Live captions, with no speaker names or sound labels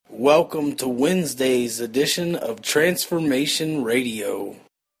Welcome to Wednesday's edition of Transformation Radio.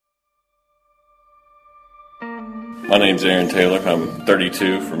 My name's Aaron Taylor. I'm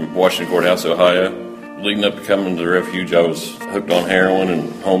 32 from Washington Courthouse, Ohio. Leading up to coming to the refuge, I was hooked on heroin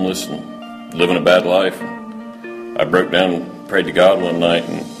and homeless and living a bad life. I broke down and prayed to God one night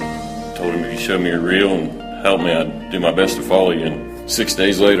and told him if you show me you're real and help me, I'd do my best to follow you. And 6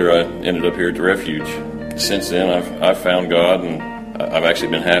 days later, I ended up here at the refuge. Since then, I've found God, and I've actually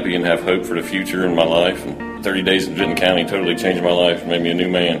been happy and have hope for the future in my life. And 30 days in Vinton County totally changed my life and made me a new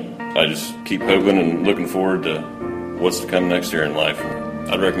man. I just keep hoping and looking forward to what's to come next year in life.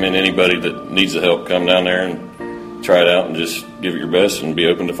 I'd recommend anybody that needs the help come down there and try it out and just give it your best and be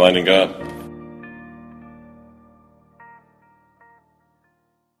open to finding God.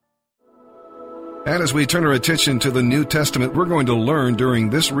 And as we turn our attention to the New Testament, we're going to learn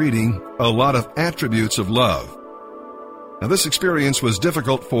during this reading a lot of attributes of love. Now, this experience was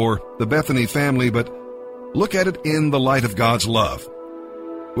difficult for the Bethany family, but look at it in the light of God's love.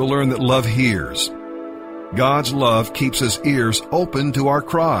 We'll learn that love hears. God's love keeps his ears open to our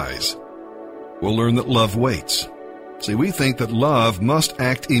cries. We'll learn that love waits. See, we think that love must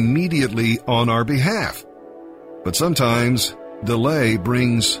act immediately on our behalf. But sometimes delay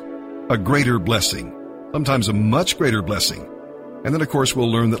brings a greater blessing, sometimes a much greater blessing. And then, of course,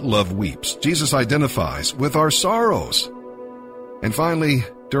 we'll learn that love weeps. Jesus identifies with our sorrows. And finally,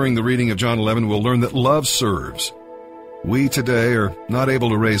 during the reading of John 11, we'll learn that love serves. We today are not able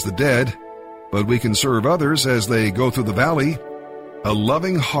to raise the dead, but we can serve others as they go through the valley. A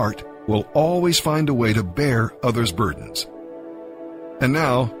loving heart will always find a way to bear others' burdens. And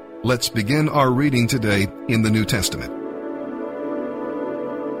now, let's begin our reading today in the New Testament.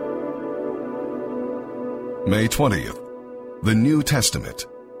 May 20th, the New Testament.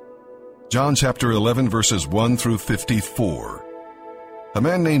 John chapter 11, verses 1 through 54. A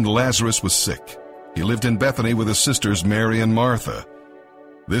man named Lazarus was sick. He lived in Bethany with his sisters Mary and Martha.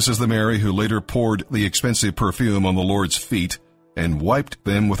 This is the Mary who later poured the expensive perfume on the Lord's feet and wiped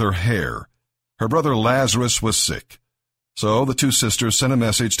them with her hair. Her brother Lazarus was sick. So the two sisters sent a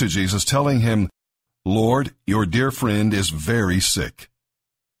message to Jesus telling him, "Lord, your dear friend is very sick."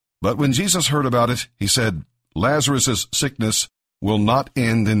 But when Jesus heard about it, he said, "Lazarus' sickness will not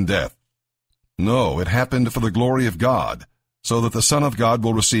end in death. No, it happened for the glory of God, so that the Son of God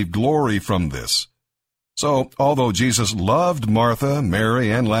will receive glory from this." So, although Jesus loved Martha,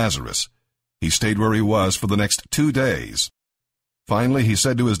 Mary, and Lazarus, he stayed where he was for the next 2 days. Finally, he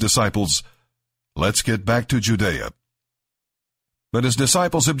said to his disciples, "Let's get back to Judea." But his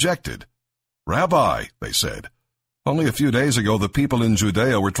disciples objected. "Rabbi," they said, "only a few days ago the people in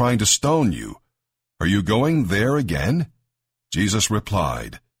Judea were trying to stone you. Are you going there again?" Jesus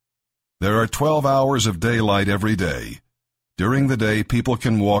replied, "There are 12 hours of daylight every day. During the day people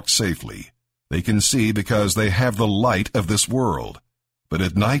can walk safely. They can see because they have the light of this world. But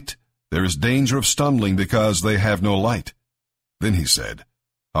at night there is danger of stumbling because they have no light." Then he said,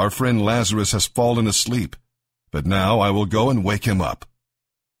 "Our friend Lazarus has fallen asleep, but now I will go and wake him up."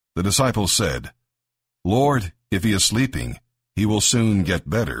 The disciples said, "Lord, if he is sleeping, he will soon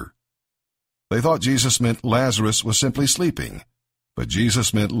get better." They thought Jesus meant Lazarus was simply sleeping, but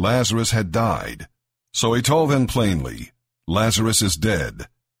Jesus meant Lazarus had died. So he told them plainly, "Lazarus is dead.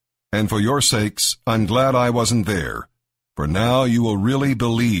 And for your sakes, I'm glad I wasn't there, for now you will really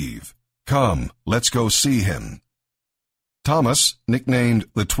believe. Come, let's go see him." Thomas, nicknamed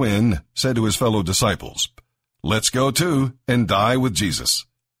the Twin, said to his fellow disciples, "Let's go too and die with Jesus."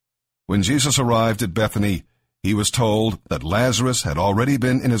 When Jesus arrived at Bethany, he was told that Lazarus had already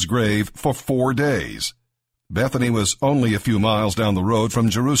been in his grave for 4 days. Bethany was only a few miles down the road from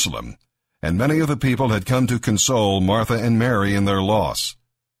Jerusalem, and many of the people had come to console Martha and Mary in their loss.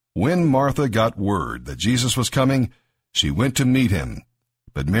 When Martha got word that Jesus was coming, she went to meet him,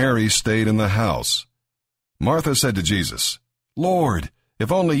 but Mary stayed in the house. Martha said to Jesus, "Lord,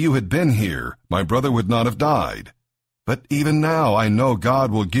 if only you had been here, my brother would not have died. But even now I know God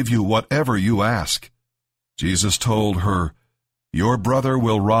will give you whatever you ask." Jesus told her, "Your brother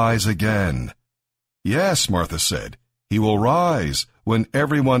will rise again." "Yes," Martha said, "he will rise when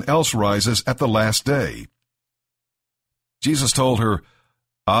everyone else rises at the last day." Jesus told her,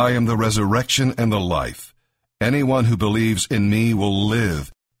 "I am the resurrection and the life. Anyone who believes in me will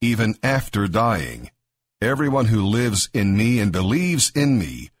live, even after dying. Everyone who lives in me and believes in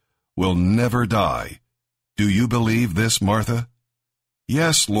me will never die. Do you believe this, Martha?"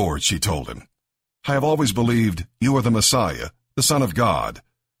 "Yes, Lord," she told him. "I have always believed you are the Messiah, the Son of God,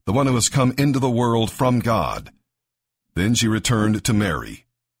 the one who has come into the world from God." Then she returned to Mary.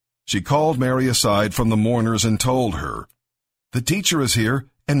 She called Mary aside from the mourners and told her, "The teacher is here,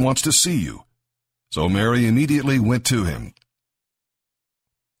 and wants to see you." So Mary immediately went to him.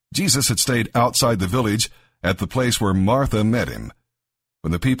 Jesus had stayed outside the village at the place where Martha met him.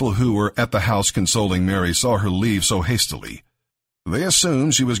 When the people who were at the house consoling Mary saw her leave so hastily, they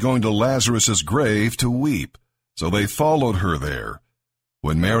assumed she was going to Lazarus' grave to weep, so they followed her there.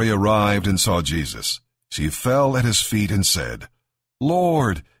 When Mary arrived and saw Jesus, she fell at his feet and said,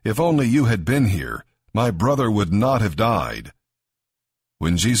 "Lord, if only you had been here, my brother would not have died."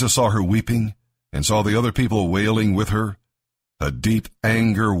 When Jesus saw her weeping and saw the other people wailing with her, a deep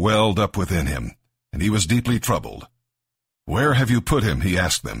anger welled up within him, and he was deeply troubled. "Where have you put him?" he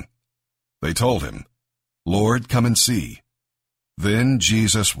asked them. They told him, "Lord, come and see." Then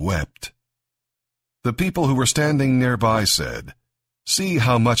Jesus wept. The people who were standing nearby said, "See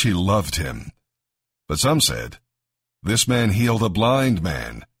how much he loved him." But some said, "This man healed a blind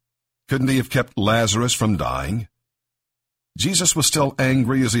man. Couldn't he have kept Lazarus from dying?" Jesus was still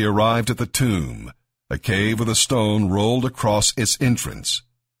angry as he arrived at the tomb, a cave with a stone rolled across its entrance.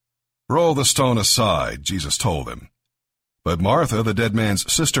 "Roll the stone aside," Jesus told him. But Martha, the dead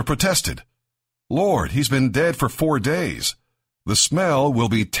man's sister, protested, "Lord, he's been dead for 4 days. The smell will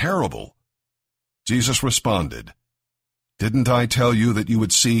be terrible." Jesus responded, "Didn't I tell you that you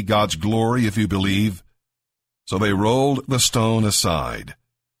would see God's glory if you believe?" So they rolled the stone aside.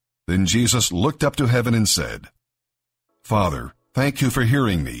 Then Jesus looked up to heaven and said, "Father, thank you for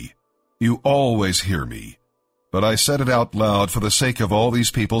hearing me. You always hear me. But I said it out loud for the sake of all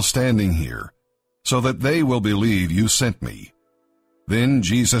these people standing here, so that they will believe you sent me." Then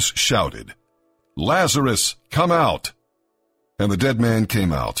Jesus shouted, "Lazarus, come out!" And the dead man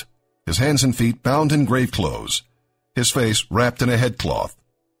came out, his hands and feet bound in grave clothes, his face wrapped in a headcloth.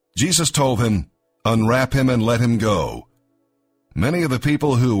 Jesus told him, "Unwrap him and let him go." Many of the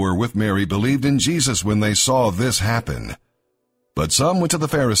people who were with Mary believed in Jesus when they saw this happen. But some went to the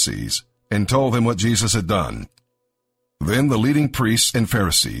Pharisees and told them what Jesus had done. Then the leading priests and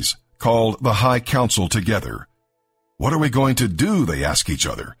Pharisees called the high council together. "What are we going to do?" they asked each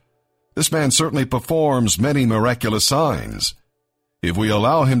other. "This man certainly performs many miraculous signs. If we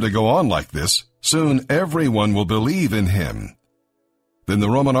allow him to go on like this, soon everyone will believe in him. Then the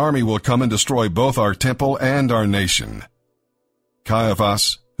Roman army will come and destroy both our temple and our nation."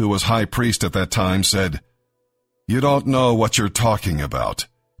 Caiaphas, who was high priest at that time, said, "You don't know what you're talking about.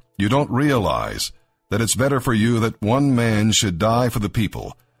 You don't realize that it's better for you that one man should die for the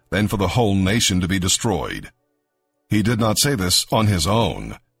people than for the whole nation to be destroyed." He did not say this on his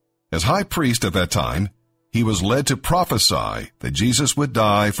own. As high priest at that time, he was led to prophesy that Jesus would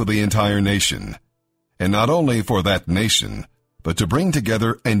die for the entire nation, and not only for that nation, but to bring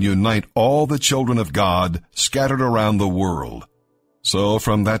together and unite all the children of God scattered around the world. So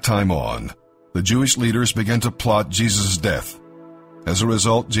from that time on, the Jewish leaders began to plot Jesus' death. As a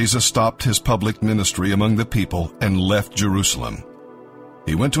result, Jesus stopped his public ministry among the people and left Jerusalem.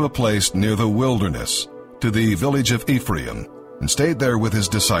 He went to a place near the wilderness, to the village of Ephraim, and stayed there with his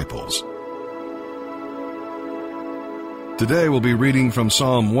disciples. Today we'll be reading from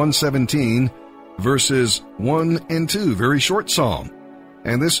Psalm 117, verses 1 and 2, very short psalm.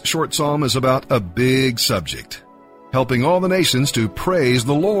 And this short psalm is about a big subject, helping all the nations to praise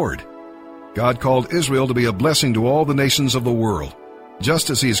the Lord. God called Israel to be a blessing to all the nations of the world, just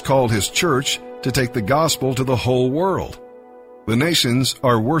as he's called his church to take the gospel to the whole world. The nations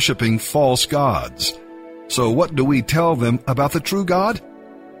are worshiping false gods. So what do we tell them about the true God?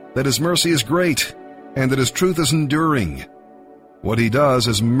 That his mercy is great, and that his truth is enduring. What he does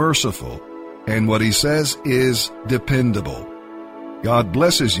is merciful, and what he says is dependable. God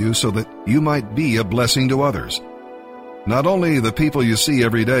blesses you so that you might be a blessing to others. Not only the people you see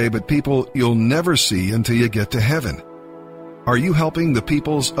every day, but people you'll never see until you get to heaven. Are you helping the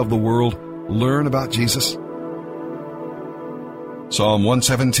peoples of the world learn about Jesus? Psalm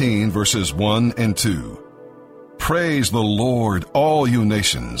 117, verses 1 and 2. Praise the Lord, all you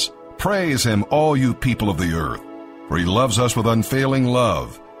nations. Praise him, all you people of the earth. For he loves us with unfailing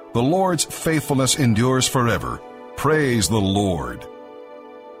love. The Lord's faithfulness endures forever. Praise the Lord.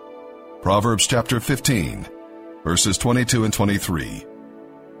 Proverbs chapter 15, verses 22 and 23.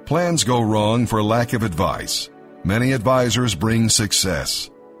 Plans go wrong for lack of advice. Many advisers bring success.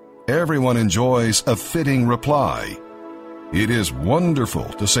 Everyone enjoys a fitting reply. It is wonderful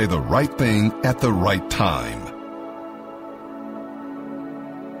to say the right thing at the right time.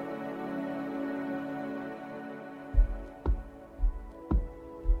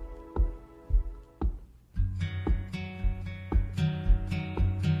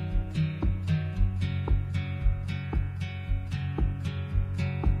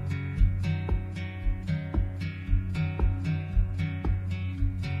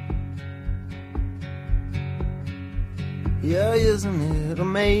 Yeah, isn't it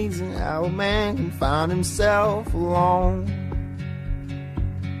amazing how a man can find himself alone?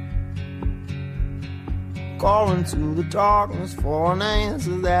 Calling to the darkness for an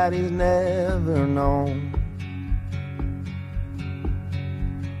answer that he's never known.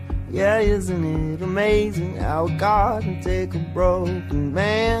 Yeah, isn't it amazing how God can take a broken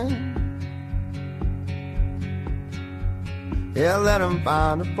man? Yeah, let him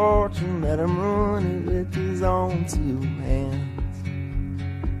find a fortune, let him ruin it with his own two hands.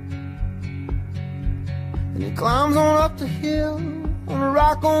 And he climbs on up the hill, on the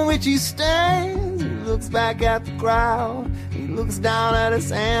rock on which he stands. He looks back at the crowd, he looks down at his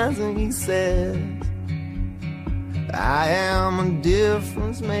hands, and he says, I am a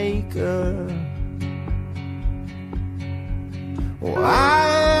difference maker. Oh, I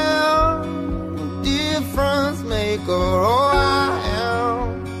am a difference maker. Oh, I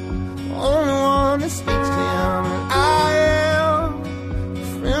am the only one that speaks to him. And I am the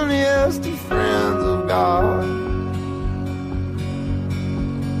friendliest of friends of God.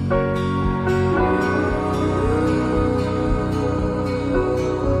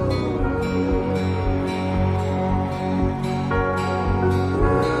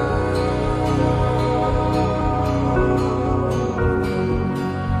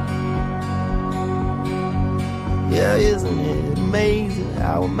 Yeah, isn't it amazing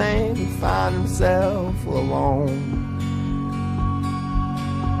how a man can find himself alone?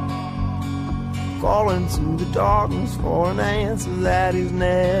 Calling to the darkness for an answer that he's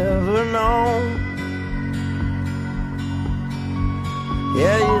never known.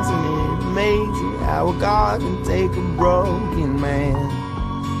 Yeah, isn't it amazing how a God can take a broken man?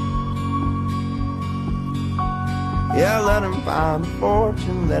 Yeah, let him find a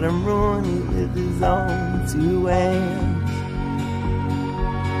fortune, let him ruin it with his own two hands.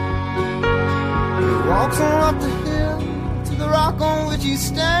 He walks on up the hill to the rock on which he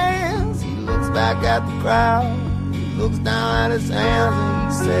stands. He looks back at the crowd, he looks down at his hands,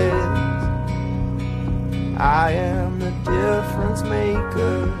 and he says, I am the difference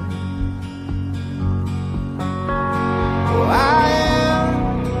maker. Oh, I am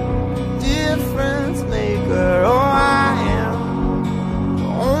the difference maker. Oh, I am the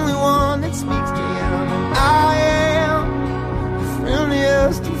only one that speaks to him. And I am the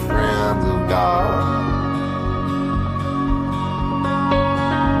friendliest of friends of God.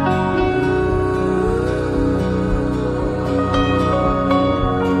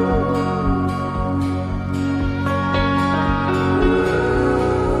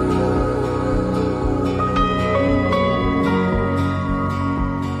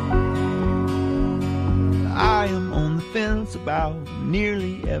 About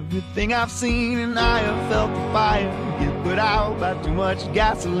nearly everything I've seen, and I have felt the fire get put out by too much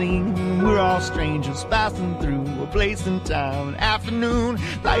gasoline. We're all strangers passing through a place in time, an afternoon.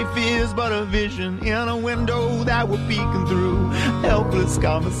 Life is but a vision in a window that we're peeking through. Helpless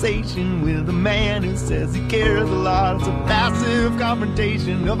conversation with a man who says he cares a lot. It's a passive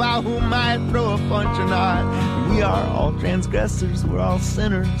confrontation about who might throw a punch or not. We are all transgressors, we're all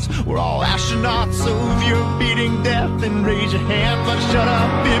sinners, we're all astronauts. So if you're beating death, then raise your hand, but shut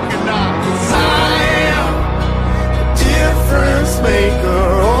up if you're not. 'Cause I am a difference maker.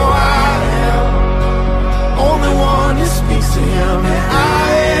 Oh, I am only one who speaks to him. And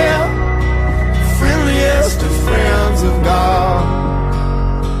I am the friendliest of friends of God.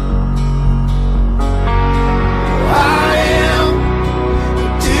 Oh, I am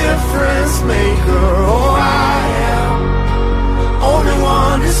a difference maker. Oh, I am only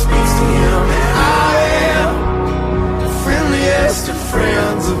one who speaks to him. And I am the friendliest of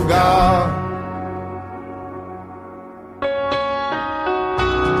friends of God.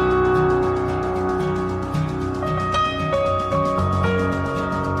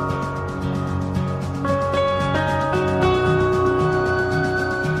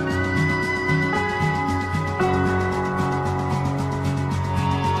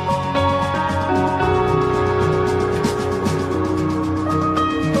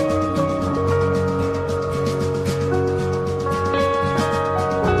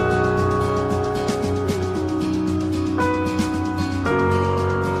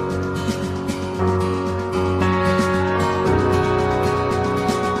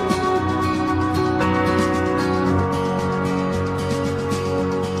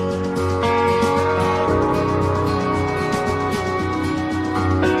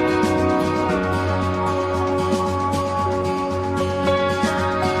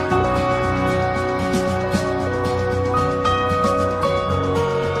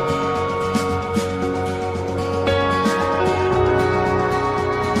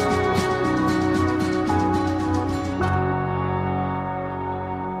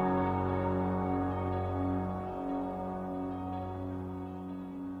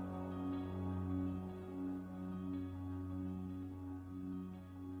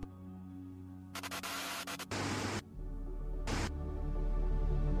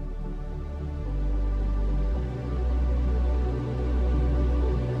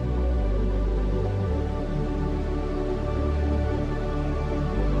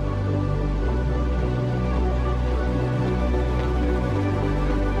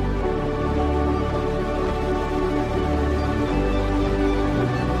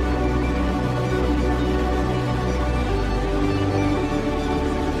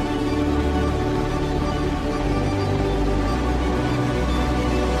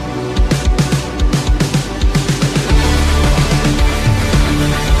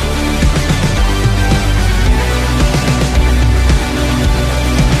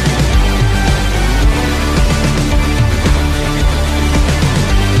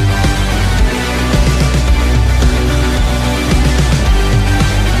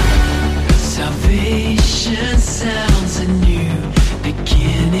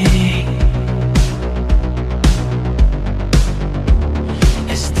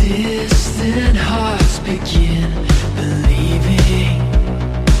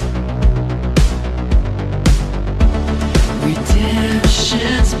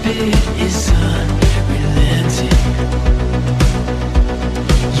 passion's bid is unrelenting.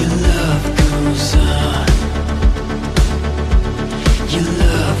 Your love goes on. Your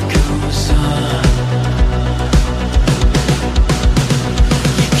love goes on.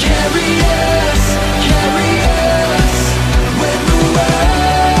 You carry us when the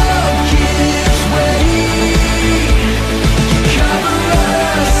world gives way. You cover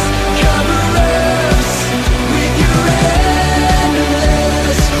us with your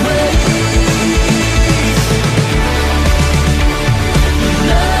endless grace. Your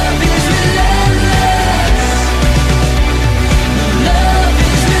love is relentless. Your love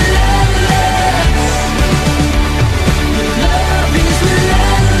is relentless. Your love is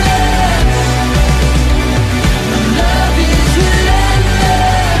relentless. Your love is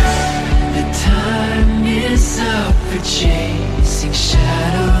relentless. The time is up for chasing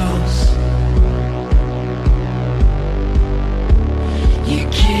shadows. You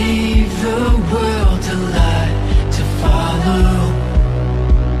gave the world a light to follow,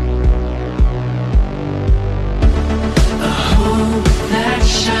 a hope that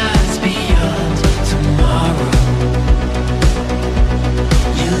shines beyond tomorrow.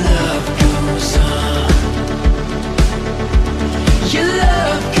 Your love goes on. Your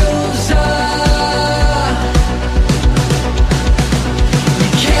love goes on. You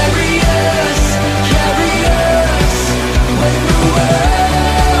carry us when the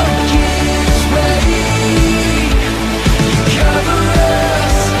world gives way. You cover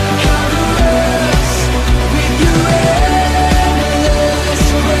us with your endless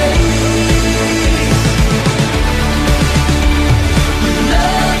grace. Your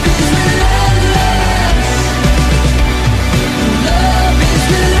love is relentless. Your love is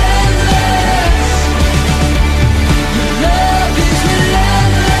relentless. Your love is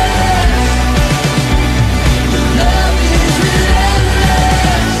relentless. Your love is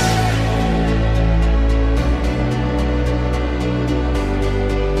relentless.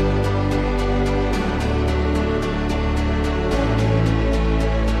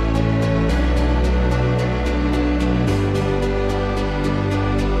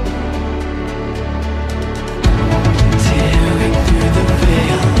 Tearing through the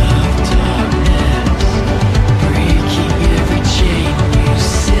veil of darkness, breaking every chain, you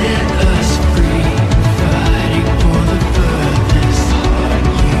set us free. Fighting for the furthest heart,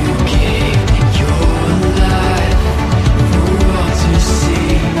 you gave your life for all to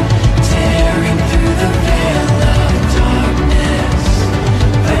see. Tearing through the veil of darkness,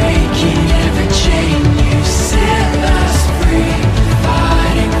 breaking every chain, you set us free.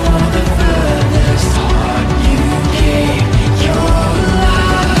 Fighting for the furthest heart, you gave your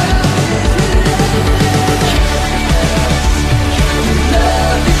life.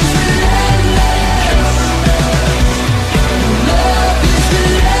 Love is relentless. Love is relentless. Your love is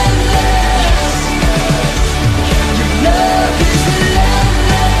relentless. Love is relentless.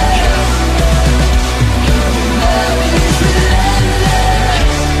 Love is relentless.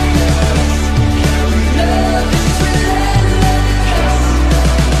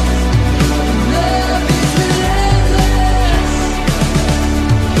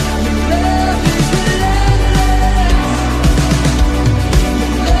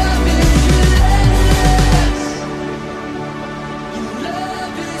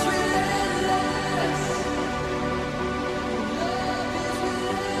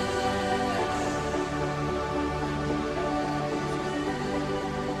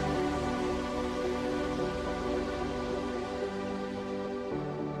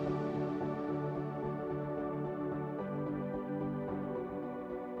 Love is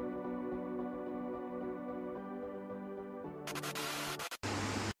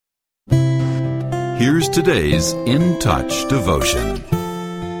Here's today's In Touch devotion.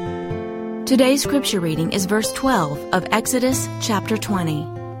 Today's scripture reading is verse 12 of Exodus chapter 20.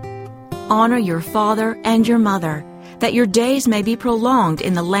 Honor your father and your mother, that your days may be prolonged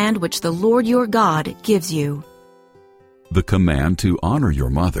in the land which the Lord your God gives you. The command to honor your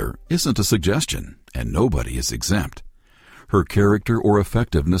mother isn't a suggestion, and nobody is exempt. Her character or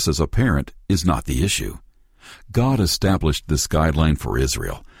effectiveness as a parent is not the issue. God established this guideline for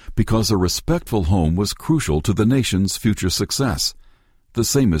Israel because a respectful home was crucial to the nation's future success. The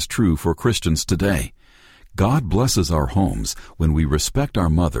same is true for Christians today. God blesses our homes when we respect our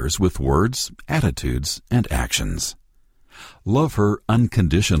mothers with words, attitudes, and actions. Love her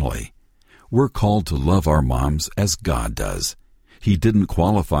unconditionally. We're called to love our moms as God does. He didn't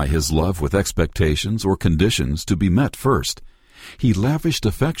qualify His love with expectations or conditions to be met first. He lavished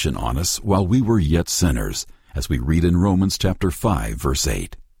affection on us while we were yet sinners, as we read in Romans chapter 5, verse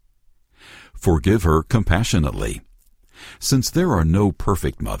 8. Forgive her compassionately. Since there are no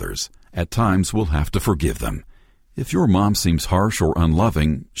perfect mothers, at times we'll have to forgive them. If your mom seems harsh or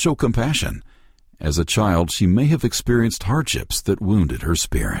unloving, show compassion. As a child, she may have experienced hardships that wounded her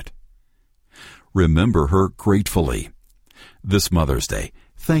spirit. Remember her gratefully. This Mother's Day,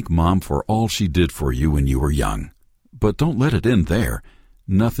 thank Mom for all she did for you when you were young. But don't let it end there.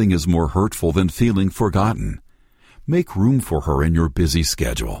 Nothing is more hurtful than feeling forgotten. Make room for her in your busy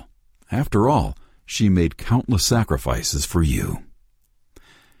schedule. After all, she made countless sacrifices for you.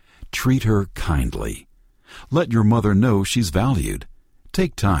 Treat her kindly. Let your mother know she's valued.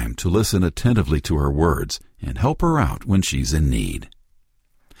 Take time to listen attentively to her words and help her out when she's in need.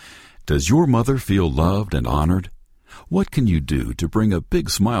 Does your mother feel loved and honored? What can you do to bring a big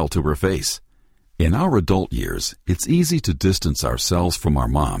smile to her face? In our adult years, it's easy to distance ourselves from our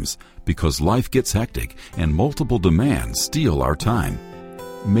moms because life gets hectic and multiple demands steal our time.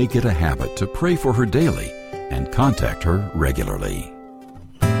 Make it a habit to pray for her daily and contact her regularly.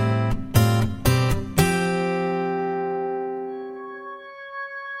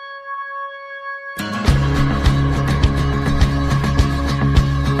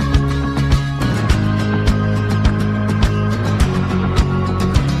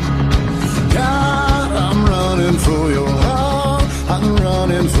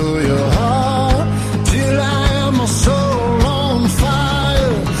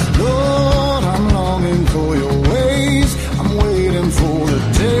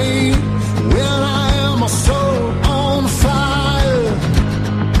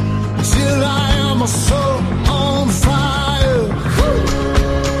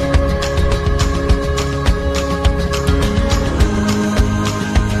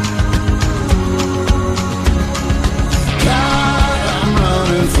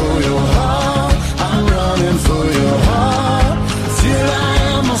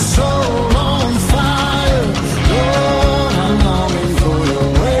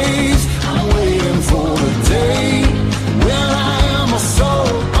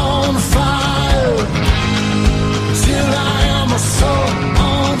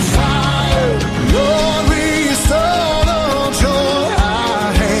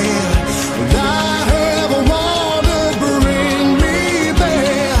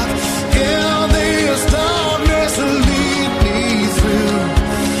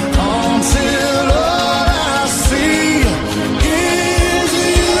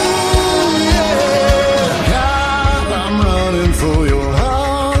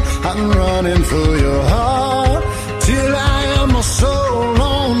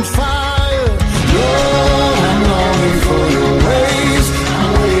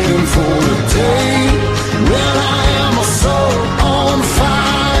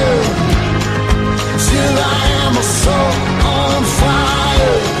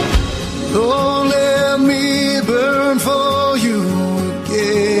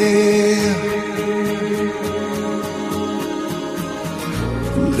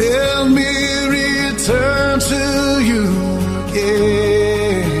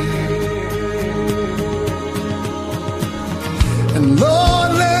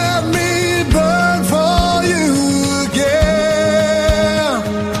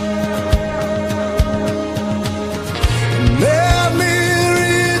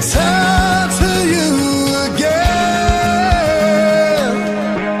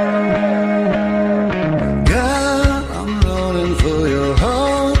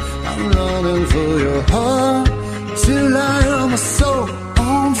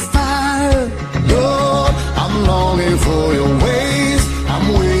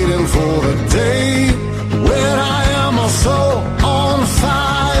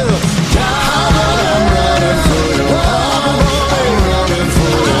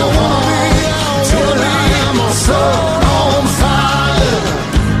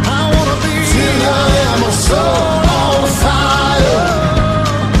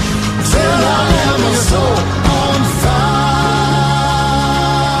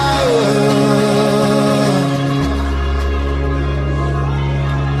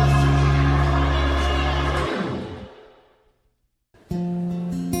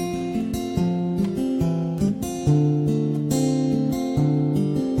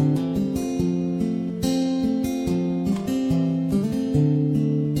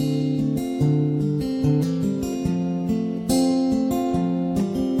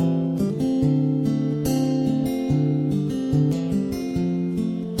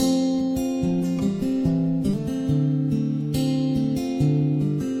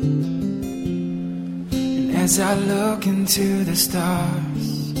 As I look into the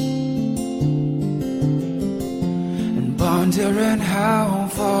stars and pondering how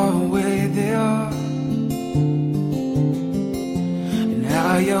far away they are,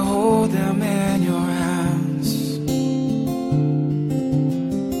 while you hold them in your hands.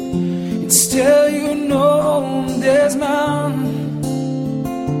 And still you know there's none.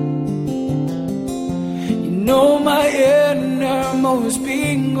 You know my innermost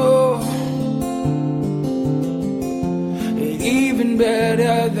being, oh, even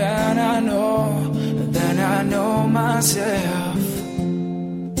better than I know myself.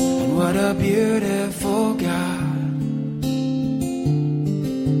 And what a beautiful God.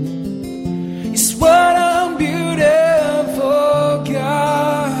 It's what a beautiful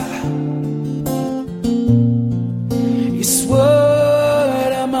God. It's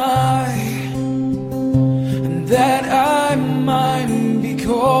what am I, and that I might be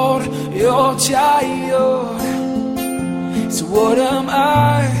called your child. So what am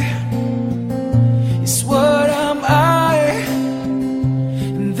I? It's what am I?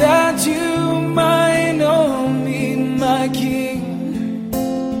 And that you might know me, my King.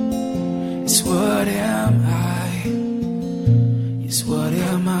 It's what am I? It's what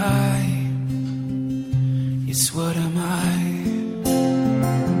am I? It's what am I?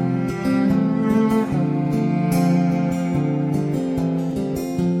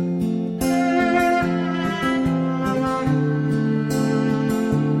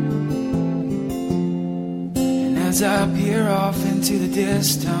 As I peer off into the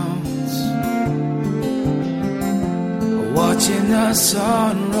distance, watching the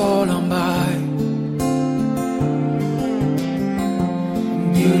sun roll on by,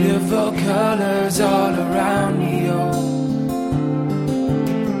 beautiful colors all around me, oh,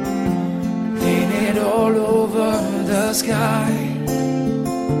 painted all over the sky.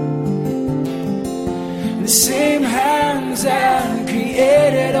 The same hands that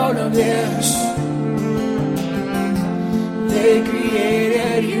created all of this, they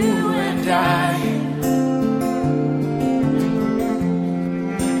created you and I.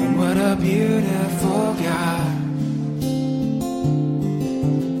 And what a beautiful God.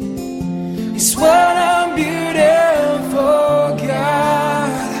 It's what a beautiful God.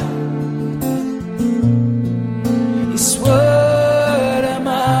 It's what am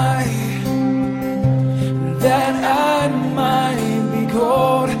I, that I might be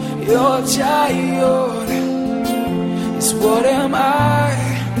called your child. It's what am I?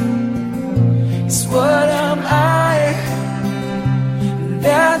 It's what am I?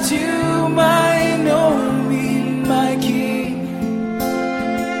 That you might know me, my King.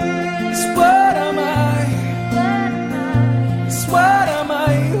 It's what am I? It's what am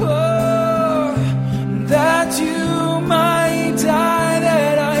I? Oh, that you might die,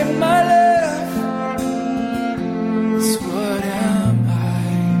 that I might live. It's what am I?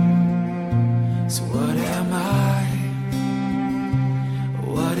 It's what am I?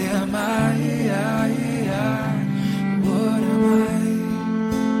 What am I?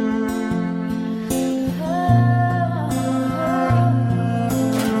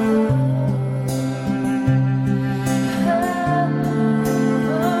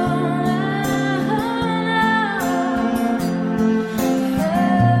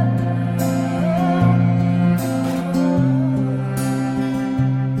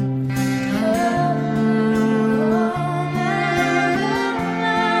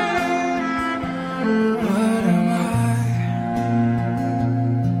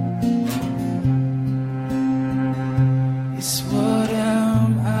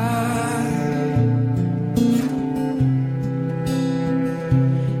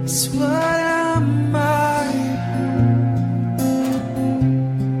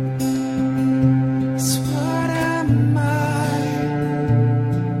 What am I?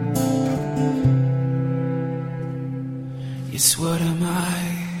 It's what am I?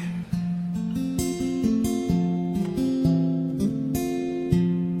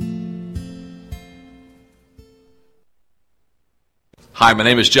 Hi, my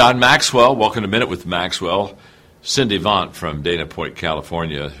name is John Maxwell. Welcome to Minute with Maxwell. Cindy Vaught from Dana Point,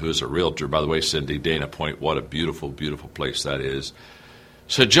 California, who is a realtor. By the way, Cindy, Dana Point, what a beautiful, beautiful place that is.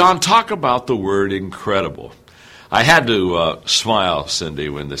 So, John, talk about the word incredible. I had to smile, Cindy,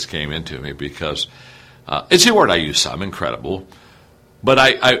 when this came into me because it's a word I use some, incredible. But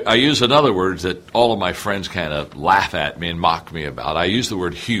I use another word that all of my friends kind of laugh at me and mock me about. I use the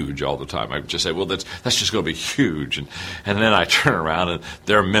word huge all the time. I just say, well, that's just going to be huge. And then I turn around and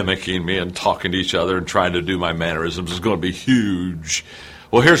they're mimicking me and talking to each other and trying to do my mannerisms. It's going to be huge.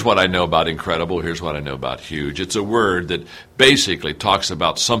 Well, here's what I know about incredible. Here's what I know about huge. It's a word that basically talks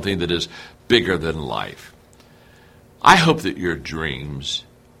about something that is bigger than life. I hope that your dreams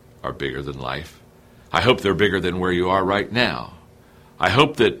are bigger than life. I hope they're bigger than where you are right now. I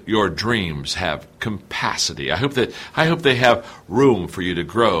hope that your dreams have capacity. I hope they have room for you to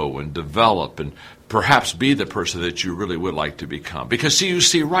grow and develop and perhaps be the person that you really would like to become. Because you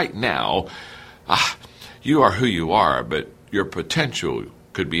see, right now, you are who you are, but your potential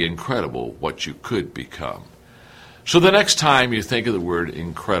could be incredible, what you could become. So the next time you think of the word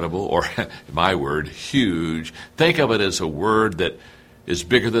incredible, or my word, huge, think of it as a word that is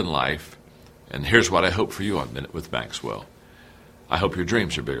bigger than life. And here's what I hope for you on Minute with Maxwell. I hope your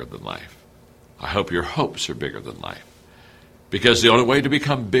dreams are bigger than life. I hope your hopes are bigger than life. Because the only way to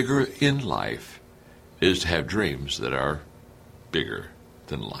become bigger in life is to have dreams that are bigger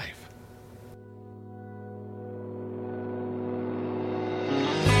than life.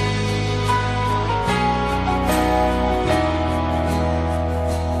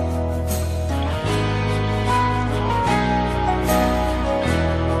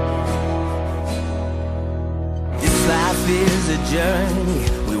 Is a journey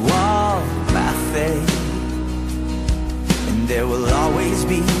we walk by faith, and there will always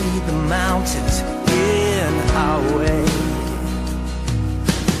be the mountains in our way.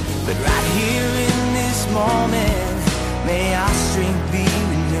 But right here in this moment, may our strength be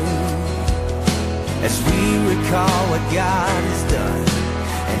renewed as we recall what God has done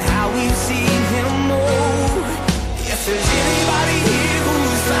and how we've seen Him move. If there's anybody here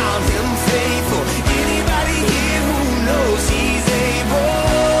who's found Him faithful, anybody here who knows He's able,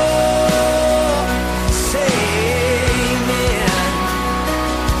 say amen.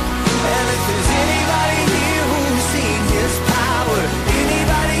 And if there's anybody here who's seen His power,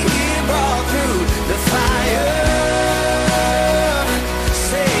 anybody here brought through the fire,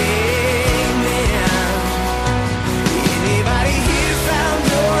 say amen. Anybody here found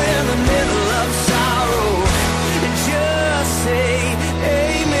joy in the middle of sorrow, just say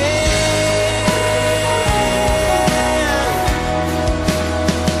amen.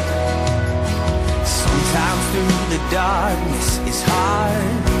 Through the darkness is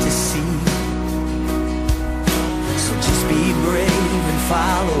hard to see, so just be brave and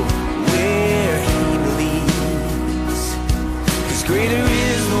follow where He leads. 'Cause greater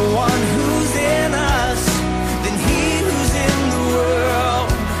is the one who's in us than he who's in the world.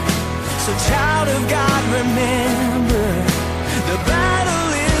 So child of God, remember, the battle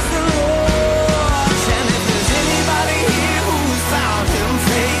is the Lord's. And if there's anybody here who's found Him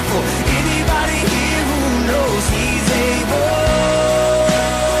faithful, anybody here who knows He's able,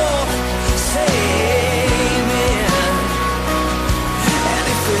 say amen. And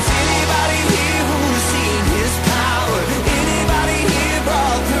if there's anybody here who's seen His power, anybody here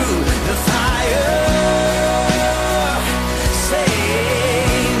brought through the fire, say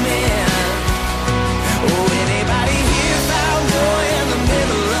amen. Oh, anybody here found joy in the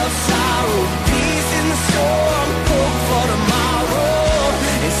middle of sorrow, peace in the storm, hope for tomorrow,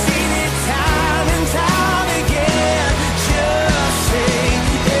 and seen it time and time again, just say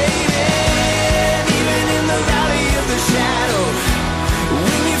amen. Even in the valley of the shadow,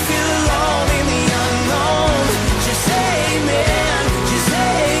 when you feel alone in the unknown, just say amen, just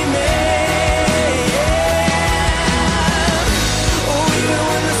say amen. Oh, even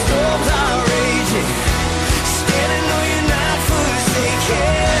when the storms are raging, stand and know you're not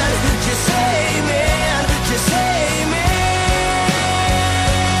forsaken, just say amen, just say amen.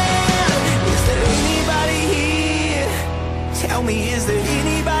 Is there anybody here? Tell me, is there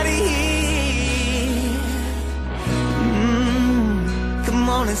anybody here? Come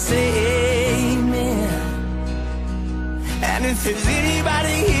on and say amen. And if there's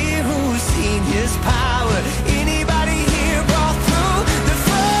anybody here who's seen His power, anybody here brought through the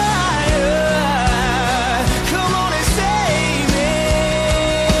fire, come on and say amen.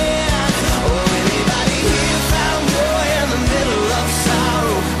 Oh, anybody here found joy in the middle of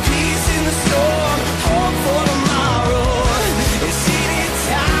sorrow, peace in the storm, hope for tomorrow, and seen it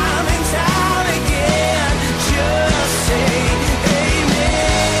time and time again, just say amen.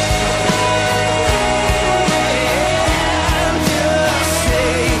 Just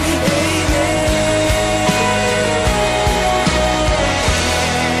say amen.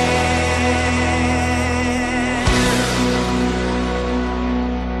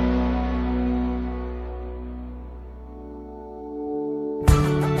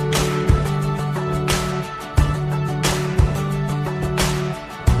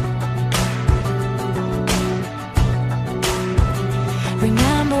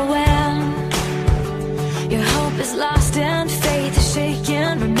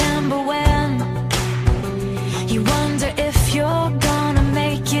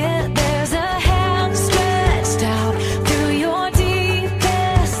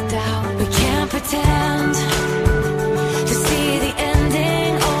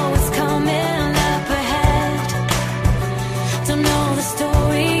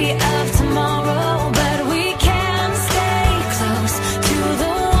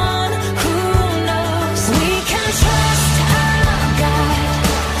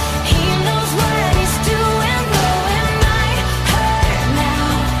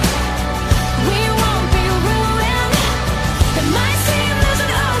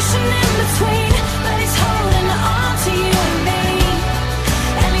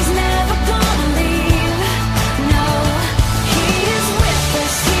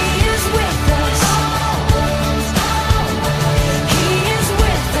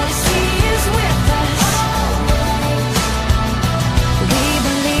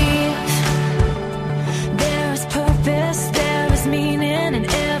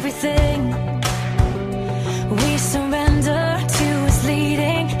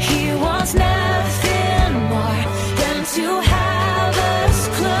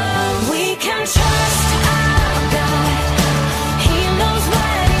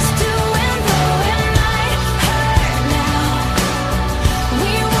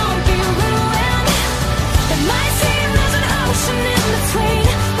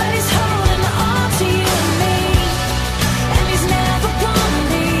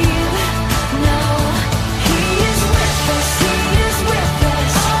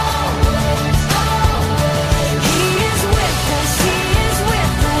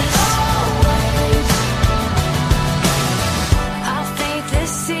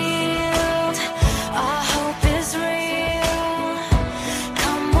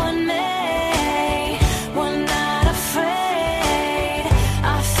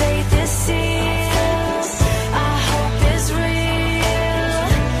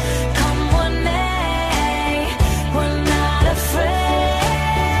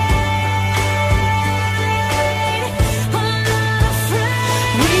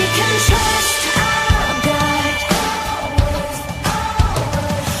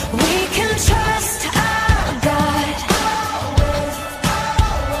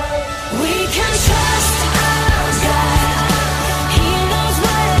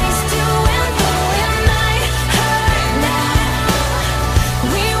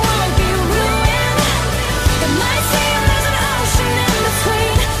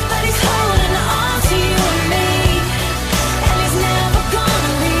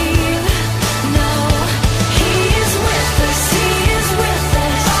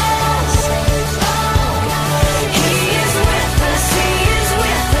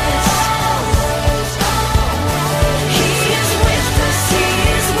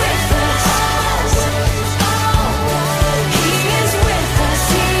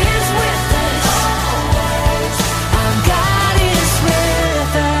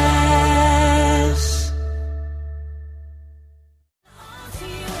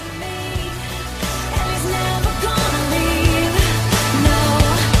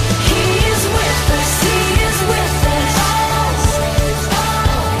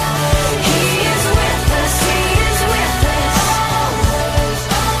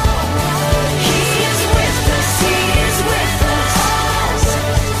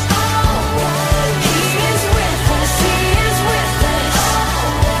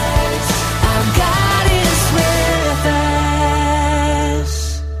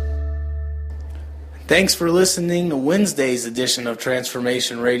 Thanks for listening to Wednesday's edition of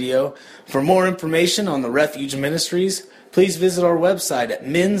Transformation Radio. For more information on the Refuge Ministries, please visit our website at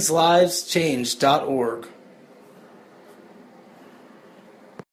menslivechange.org.